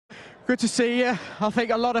Good to see you. I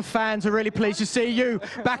think a lot of fans are really pleased to see you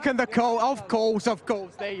back in the car. Of course.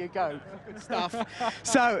 There you go. Good stuff.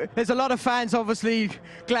 So there's a lot of fans obviously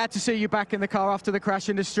glad to see you back in the car after the crash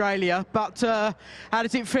in Australia. But how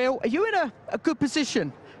does it feel? Are you in a good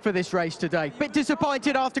position for this race today? Bit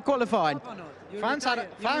disappointed after qualifying. Fans are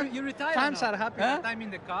happy that I'm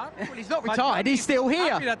in the car. Well, he's not retired, he's still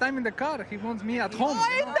here. Happy that I'm in the car. He wants me at home.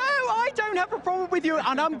 I know, I don't have a problem with you,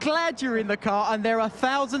 and I'm glad you're in the car, and there are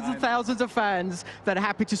thousands and thousands of fans that are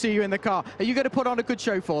happy to see you in the car. Are you going to put on a good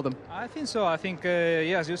show for them? I think so. I think,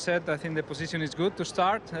 yeah, as you said, I think the position is good to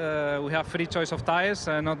start. We have free choice of tires,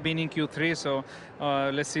 not being in Q3, so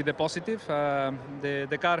let's see the positive.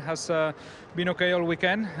 The car has been okay all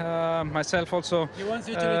weekend. Myself also. He wants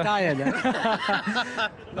you to retire then.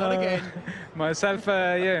 Not again. Myself,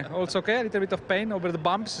 yeah, also okay. A little bit of pain over the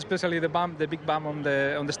bumps, especially the big bump on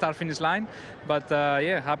the start-finish line. But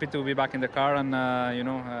yeah, happy to be back in the car, and you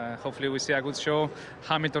know, hopefully we see a good show.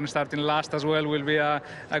 Hamilton starting last as well will be a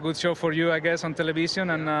good show for you, I guess, on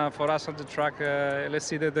television, and for us on the track. Let's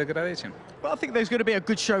see the degradation. Well, I think there's going to be a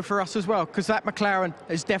good show for us as well, because that McLaren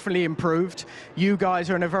has definitely improved. You guys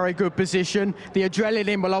are in a very good position. The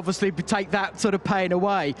adrenaline will obviously take that sort of pain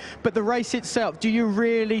away. But the race itself, do you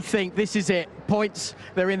really think this is it? Points,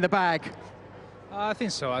 they're in the bag? I think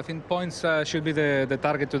so. I think points should be the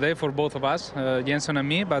target today for both of us, Jenson and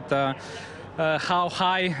me. But how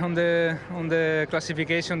high on the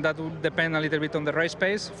classification, that would depend a little bit on the race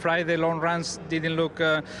pace. Friday long runs didn't look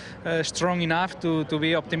strong enough to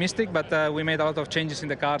be optimistic, but we made a lot of changes in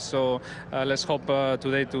the car, so let's hope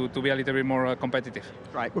today to be a little bit more competitive.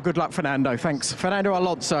 Right, well, good luck, Fernando. Thanks. Fernando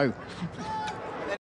Alonso.